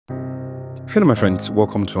Hello my friends,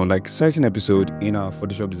 welcome to another exciting episode in our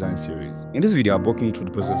Photoshop design series. In this video, I'm walking you through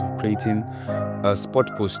the process of creating a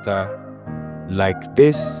spot poster like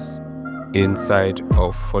this inside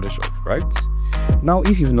of Photoshop, right? Now,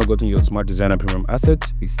 if you've not gotten your Smart Designer Premium asset,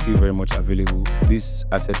 it's still very much available. This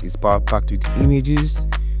asset is packed with images,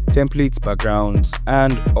 templates, backgrounds,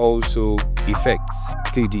 and also effects,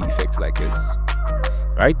 3D effects like this,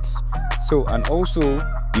 right? So, and also,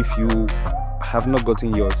 if you have not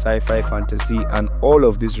gotten your sci-fi, fantasy, and all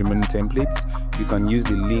of these remaining templates, you can use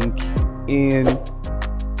the link in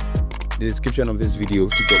the description of this video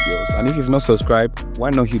to get yours. And if you've not subscribed,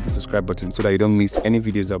 why not hit the subscribe button so that you don't miss any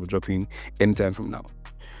videos I'll be dropping anytime from now.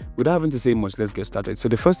 Without having to say much, let's get started. So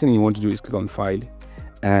the first thing you want to do is click on File,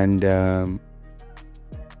 and I'm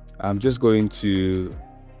just going to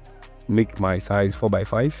make my size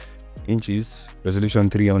 4x5 inches,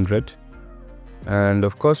 resolution 300. And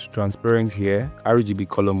of course, transparent here, RGB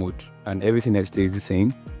color mode, and everything else stays the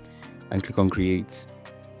same. And click on Create,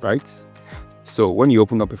 right? So when you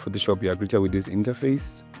open up a Photoshop, you are greeted with this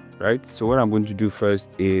interface, right? So what I'm going to do first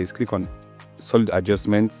is click on Solid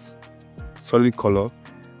Adjustments, Solid Color,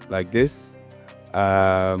 like this.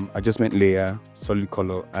 Adjustment Layer, Solid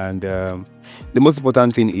Color, and the most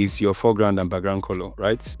important thing is your foreground and background color,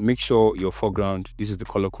 right? Make sure your foreground, this is the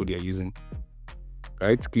color code you're using.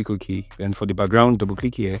 Right, click OK. Then for the background, double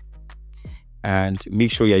click here and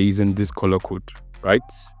make sure you're using this color code, right?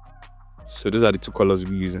 So those are the two colors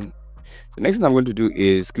we're using. So next thing I'm going to do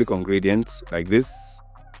is click on Gradient like this.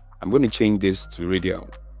 I'm going to change this to Radial.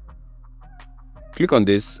 Click on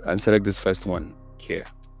this and select this first one here.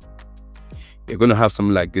 You're going to have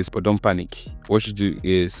something like this, but don't panic. What you do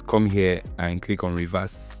is come here and click on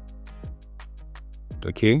Reverse.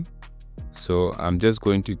 Okay, so I'm just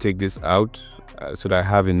going to take this out so that I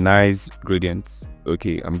have a nice gradient.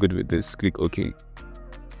 Okay, I'm good with this. Click OK.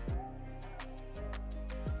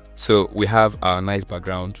 So we have our nice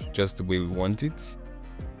background just the way we want it.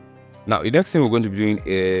 Now the next thing we're going to be doing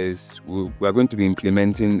is we're going to be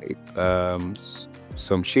implementing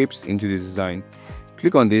some shapes into the design.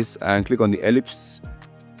 Click on this and click on the ellipse.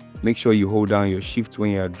 Make sure you hold down your shift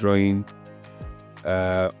when you are drawing.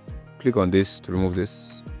 Click on this to remove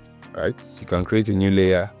this, right? You can create a new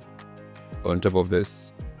layer on top of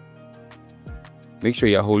this. Make sure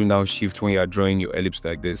you're holding down shift when you're drawing your ellipse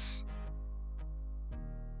like this.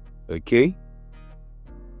 Okay,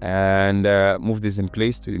 and move this in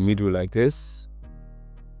place to the middle like this.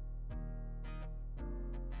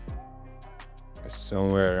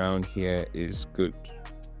 Somewhere around here is good.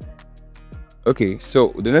 Okay,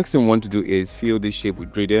 so the next thing we want to do is fill this shape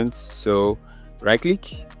with gradients. So right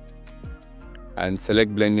click and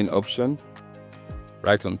select blending option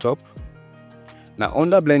right on top. Now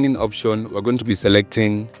under blending option, we're going to be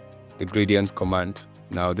selecting the gradients command.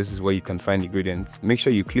 Now this is where you can find the gradients. Make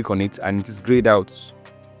sure you click on it and it is grayed out,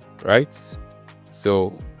 right?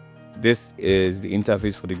 So this is the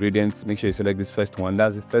interface for the gradients. Make sure you select this first one.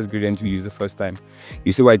 That's the first gradient you use the first time.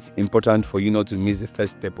 You see why it's important for you not to miss the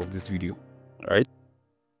first step of this video, right?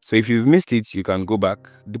 So if you've missed it, you can go back,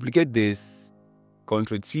 duplicate this,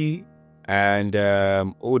 Ctrl T, and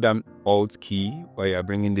hold down Alt key while you're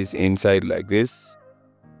bringing this inside like this,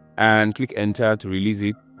 and click Enter to release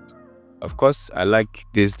it. Of course, I like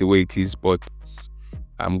this the way it is, but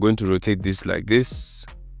I'm going to rotate this like this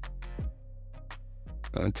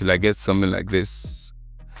until I get something like this.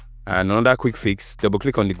 And another quick fix, double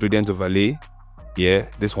click on the gradient overlay. Yeah,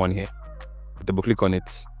 this one here. Double click on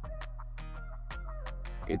it.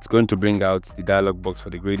 It's going to bring out the dialog box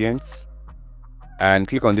for the gradients. And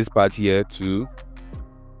click on this part here too,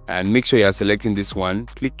 and make sure you're selecting this one.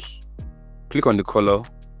 Click on the color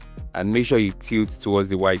and make sure you tilt towards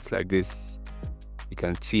the white like this. You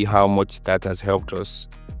can see how much that has helped us,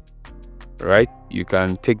 right? You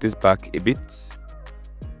can take this back a bit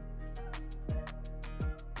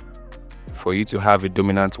for you to have a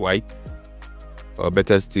dominant white, or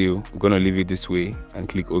better still, I'm gonna leave it this way and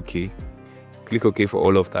click OK. Click OK for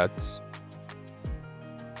all of that.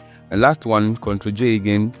 And last one, Ctrl J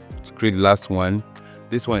again to create the last one.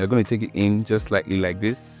 This one, you're going to take it in just slightly like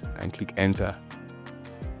this and click Enter.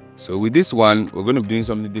 So with this one, we're going to be doing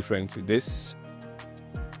something different with this.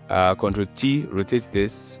 Ctrl T, rotate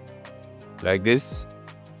this like this.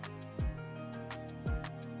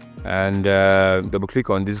 And double click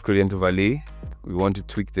on this gradient overlay. We want to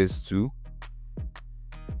tweak this too.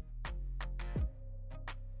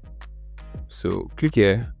 So click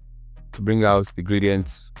here to bring out the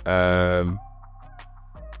gradients.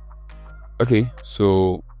 Okay,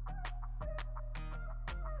 so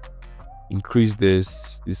increase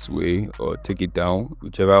this way or take it down,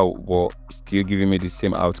 whichever, will still giving me the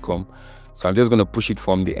same outcome. So I'm just going to push it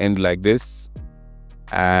from the end like this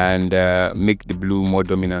and make the blue more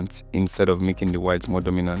dominant instead of making the white more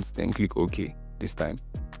dominant. Then click OK this time.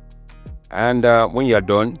 And when you're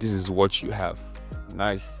done, this is what you have.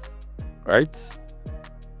 Nice, right?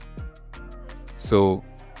 So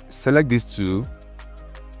select these two,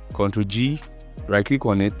 Ctrl G, right click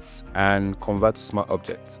on it and convert to smart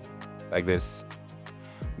object like this.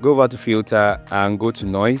 Go over to filter and go to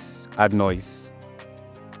noise, add noise.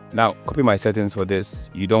 Now copy my settings for this.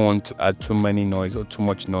 You don't want to add too many noise or too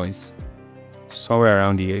much noise. Somewhere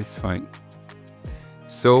around here is fine.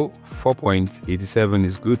 So 4.87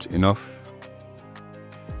 is good enough.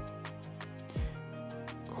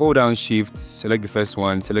 Hold down shift, select the first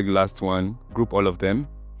one, select the last one, group all of them,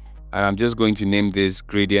 and I'm just going to name this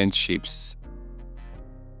gradient shapes.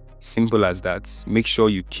 Simple as that. Make sure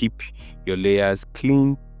you keep your layers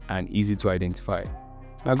clean and easy to identify.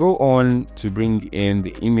 Now go on to bring in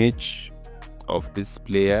the image of this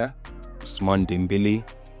player, Ousmane Dembélé.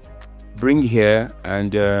 Bring here,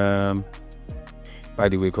 and by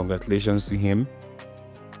the way, congratulations to him.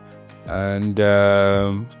 And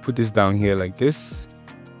put this down here like this.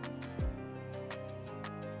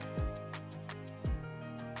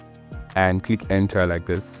 And click enter like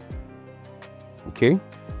this. Okay.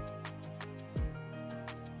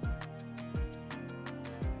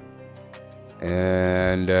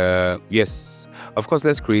 And yes, of course,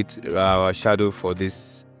 let's create our shadow for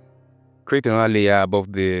this. Create another layer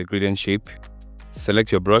above the gradient shape.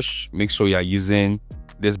 Select your brush. Make sure you are using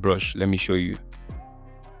this brush. Let me show you.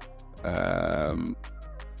 I'm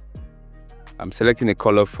selecting a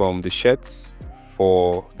color from the shades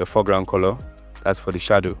for the foreground color. That's for the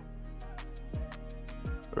shadow.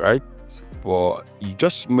 Right, but you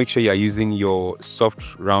just make sure you are using your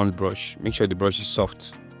soft round brush. Make sure the brush is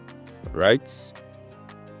soft, right?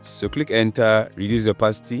 So click enter, reduce the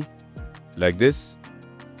opacity like this,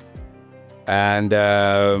 and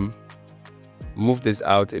move this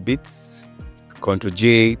out a bit. Ctrl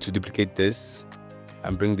J to duplicate this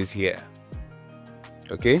and bring this here.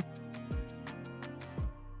 Okay,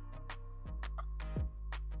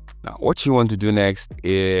 now what you want to do next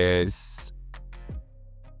is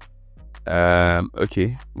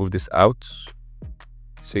okay, move this out.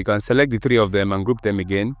 So you can select the three of them and group them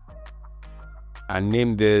again and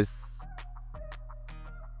name this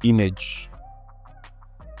image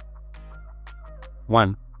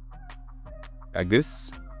 1 like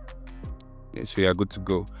this. Okay, so you're good to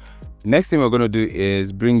go. Next thing we're going to do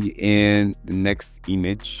is bring in the next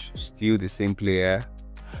image, still the same player,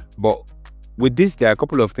 but with this there are a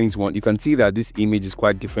couple of things. One, you can see that this image is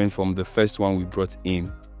quite different from the first one we brought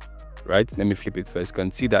in. Right, let me flip it first. You can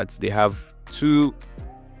see that they have two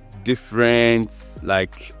different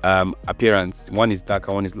appearance. One is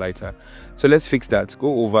darker, one is lighter. So let's fix that.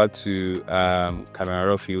 Go over to camera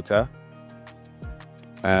raw filter,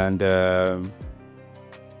 and a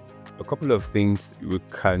couple of things we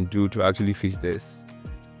can do to actually fix this.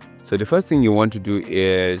 So the first thing you want to do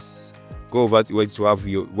is go over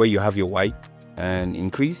to where you have your white and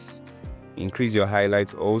increase your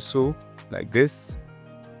highlights also like this.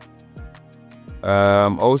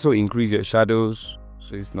 Also increase your shadows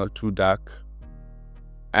so it's not too dark,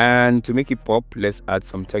 and to make it pop, let's add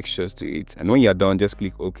some textures to it. And when you're done, just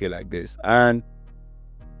click OK like this, and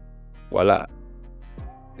voila,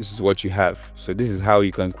 this is what you have. So this is how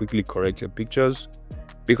you can quickly correct your pictures,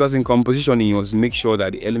 because in compositioning you must make sure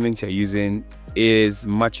that the elements you're using is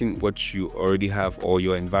matching what you already have or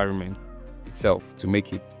your environment itself to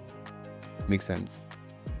make it make sense.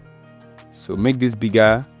 So make this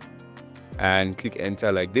bigger and click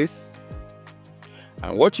enter like this.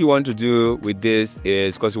 And what you want to do with this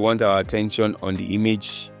is, because we want our attention on the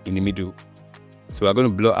image in the middle, so we're going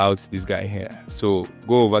to blur out this guy here. So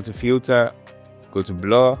go over to filter, go to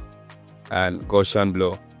blur and Gaussian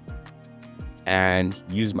blur, and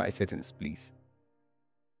use my settings please.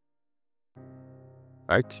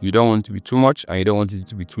 Right, you don't want it to be too much and you don't want it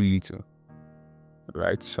to be too little.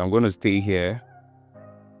 Right, so I'm going to stay here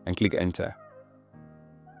and click enter.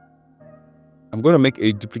 I'm going to make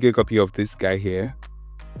a duplicate copy of this guy here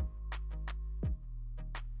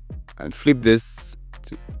and flip this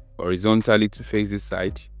horizontally to face this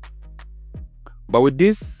side. But with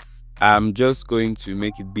this, I'm just going to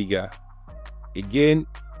make it bigger. Again,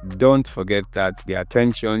 don't forget that the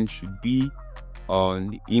attention should be on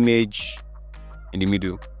the image in the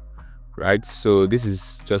middle, right? So this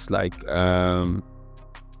is just like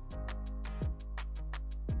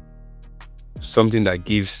something that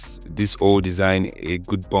gives this whole design a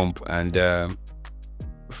good bump and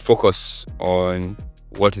focus on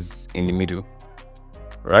what is in the middle,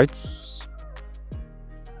 right?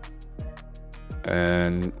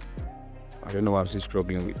 And I don't know why I'm still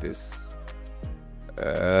struggling with this.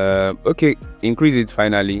 Okay, increase it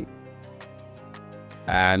finally.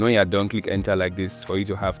 And when you're done, click enter like this for you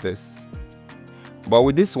to have this. But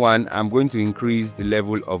with this one, I'm going to increase the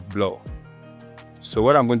level of blur. So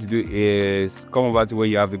what I'm going to do is come over to where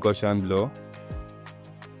you have the Gaussian blur.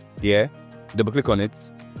 Yeah, double click on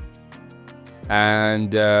it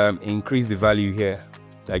and increase the value here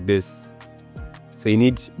like this. So you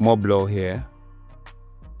need more blur here.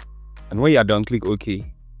 And when you're done, click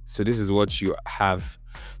OK. So this is what you have.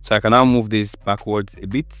 So I can now move this backwards a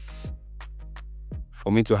bit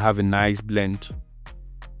for me to have a nice blend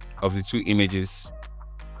of the two images.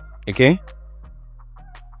 Okay.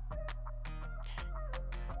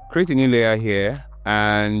 Create a new layer here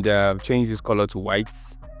and change this color to white.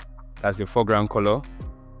 That's the foreground color.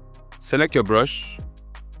 Select your brush.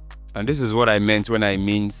 And this is what I meant when I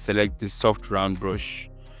mean select the soft round brush.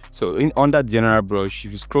 So under general brush,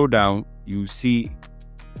 if you scroll down, you see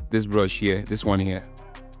this brush here, this one here.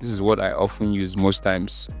 This is what I often use most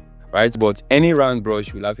times, right? But any round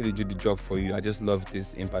brush will actually do the job for you. I just love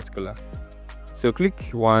this in particular. So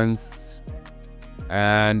click once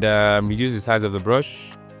and reduce the size of the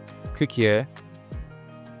brush. Click here,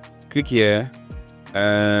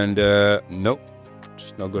 and nope,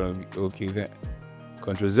 it's not gonna be okay there.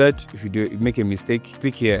 Ctrl Z. If you make a mistake,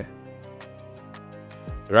 click here.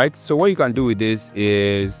 Right, so what you can do with this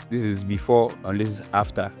is before and this is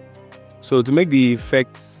after. So to make the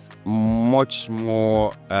effects much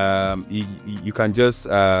more you can just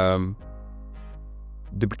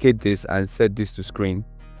duplicate this and set this to screen.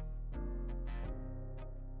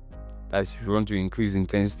 That's if you want to increase the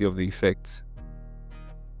intensity of the effects.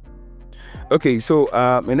 Okay, so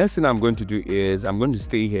the next thing I'm going to do is I'm going to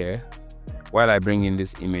stay here while I bring in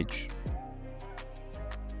this image.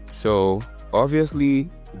 So obviously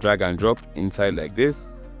drag and drop inside like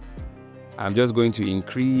this. I'm just going to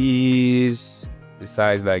increase the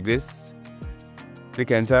size like this.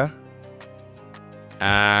 Click enter.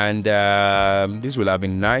 And this will have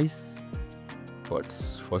been nice, but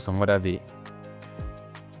for some other day.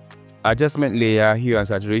 Adjustment layer, hue and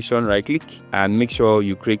saturation, right click and make sure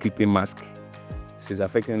you create clipping mask. So it's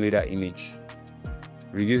affecting later image.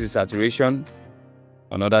 Reduce the saturation.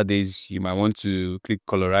 On other days you might want to click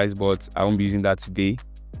colorize, but I won't be using that today.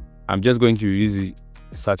 I'm just going to use the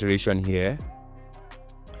saturation here.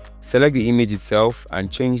 Select the image itself and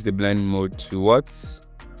change the blend mode to what?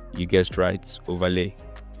 You guessed right, overlay,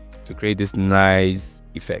 to create this nice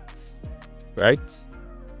effects, right?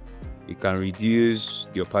 You can reduce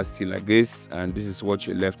the opacity like this, and this is what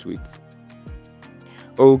you're left with.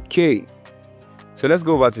 Okay, so let's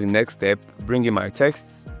go over to the next step, bring in my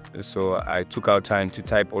text. So I took out time to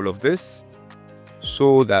type all of this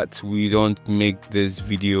so that we don't make this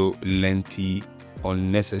video lengthy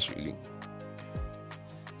unnecessarily.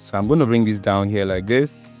 So I'm going to bring this down here like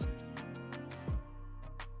this.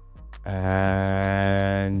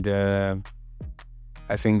 And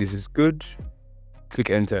I think this is good. Click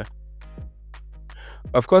enter.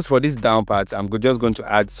 Of course, for this down part, I'm just going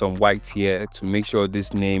to add some white here to make sure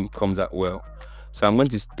this name comes out well. So I'm going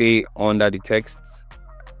to stay under the text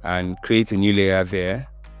and create a new layer there,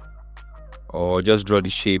 or just draw the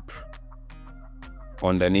shape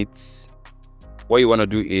underneath. What you want to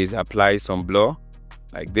do is apply some blur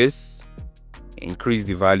like this, increase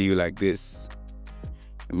the value like this.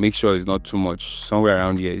 Make sure it's not too much. Somewhere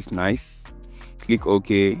around here is nice. Click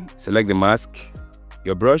OK. Select the mask.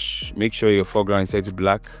 Your brush. Make sure your foreground is set to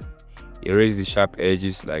black. Erase the sharp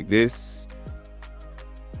edges like this.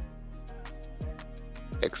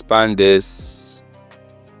 Expand this.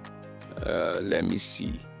 Let me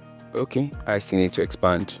see. Okay, I still need to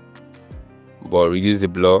expand, but reduce the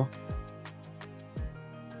blur.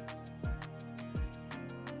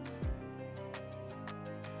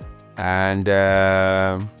 And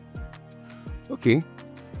okay,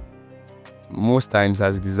 most times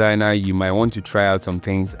as a designer you might want to try out some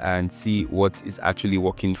things and see what is actually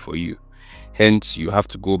working for you, hence you have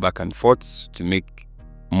to go back and forth to make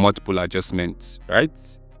multiple adjustments, right?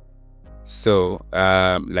 So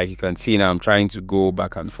like you can see now, I'm trying to go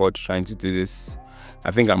back and forth trying to do this.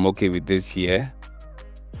 I think I'm okay with this here.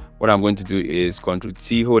 What I'm going to do is Ctrl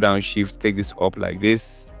T, hold down Shift, take this up like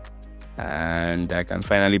this, and I can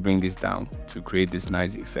finally bring this down to create this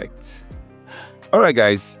nice effect. All right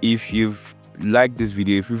guys, if you've liked this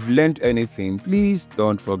video, if you've learned anything, please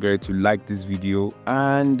don't forget to like this video,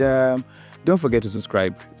 and don't forget to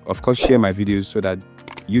subscribe. Of course, share my videos so that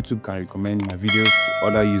YouTube can recommend my videos to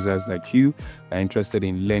other users like you that are interested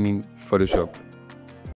in learning Photoshop.